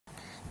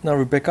Now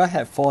Rebecca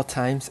had 4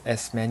 times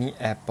as many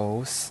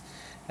apples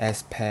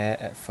as pear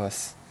at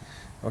first.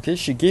 Okay,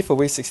 she gave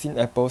away 16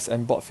 apples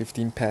and bought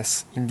 15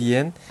 pears. In the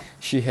end,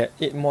 she had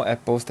 8 more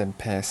apples than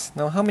pears.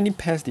 Now, how many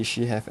pears did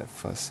she have at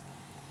first?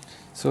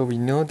 So we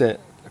know that,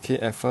 okay,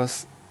 at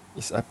first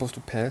is apples to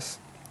pears.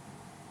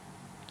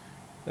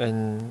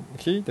 And,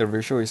 okay, the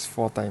ratio is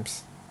 4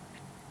 times.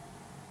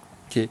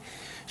 Okay,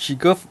 she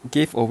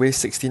gave away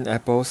 16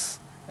 apples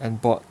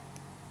and bought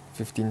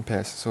 15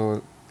 pears.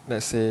 So,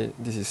 let's say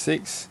this is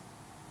 6.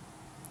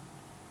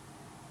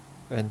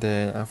 And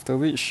then after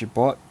which she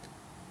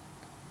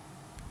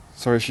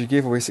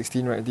gave away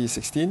 16, right? This is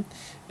 16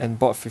 and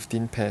bought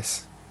 15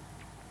 pears.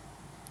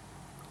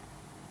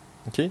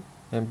 Okay,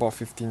 and bought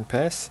 15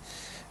 pears.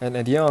 And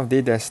at the end of the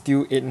day, there's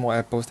still 8 more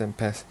apples than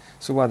pears.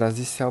 So what does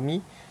this tell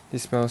me?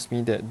 This tells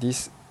me that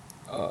this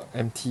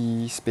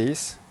empty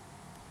space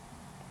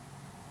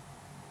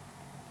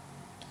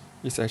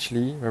is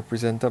actually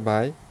represented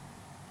by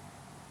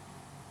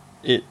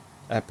 8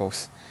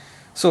 apples.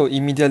 So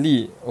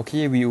immediately,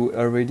 okay, we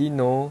already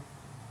know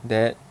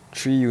that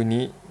 3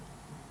 unit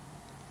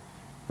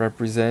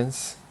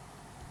represents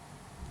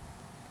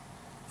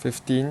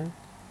 15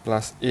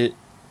 plus 8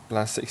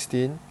 plus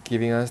 16,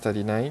 giving us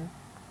 39.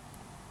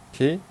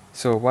 Okay,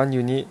 so 1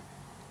 unit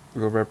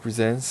will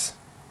represent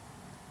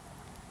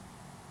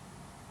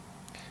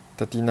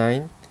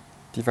 39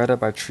 divided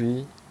by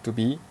 3 to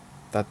be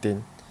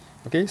 13.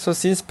 Okay, so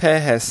since pear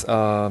has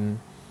 1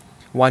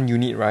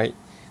 unit, right,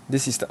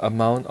 this is the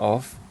amount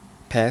of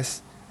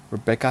pears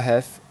Rebecca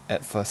have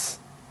at first.